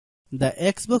The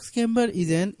Xbox camera is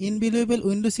an invaluable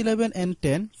Windows 11 and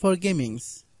 10 for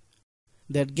gamings.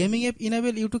 That gaming app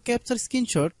enable you to capture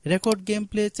screenshot, record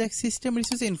gameplay, check system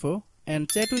resource info, and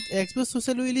chat with Xbox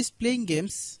social while playing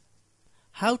games.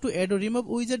 How to add or remove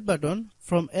widget button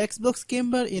from Xbox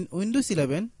camera in Windows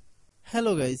 11.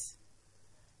 Hello guys,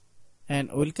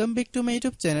 and welcome back to my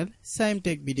YouTube channel Shaem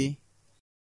Tech BD.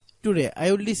 Today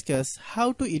I will discuss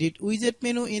how to edit widget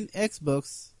menu in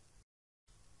Xbox.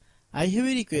 I have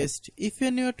a request. If you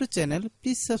are new to channel,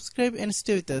 please subscribe and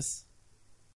stay with us.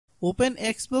 Open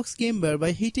Xbox game bar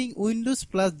by hitting Windows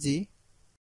plus G.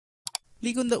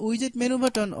 Click on the widget menu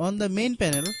button on the main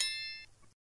panel.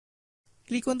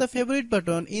 Click on the favorite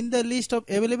button in the list of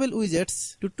available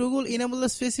widgets to toggle enable the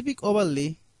specific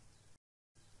overlay.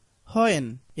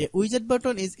 When a widget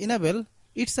button is enabled,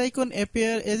 its icon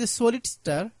appears as a solid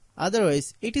star,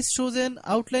 otherwise it is shows an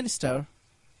outline star.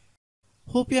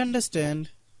 Hope you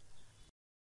understand.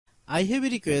 I have a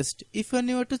request. If you are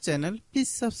new to channel, please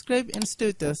subscribe and stay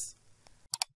with us.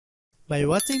 By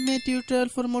watching my tutorial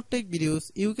for more tech videos,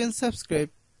 you can subscribe.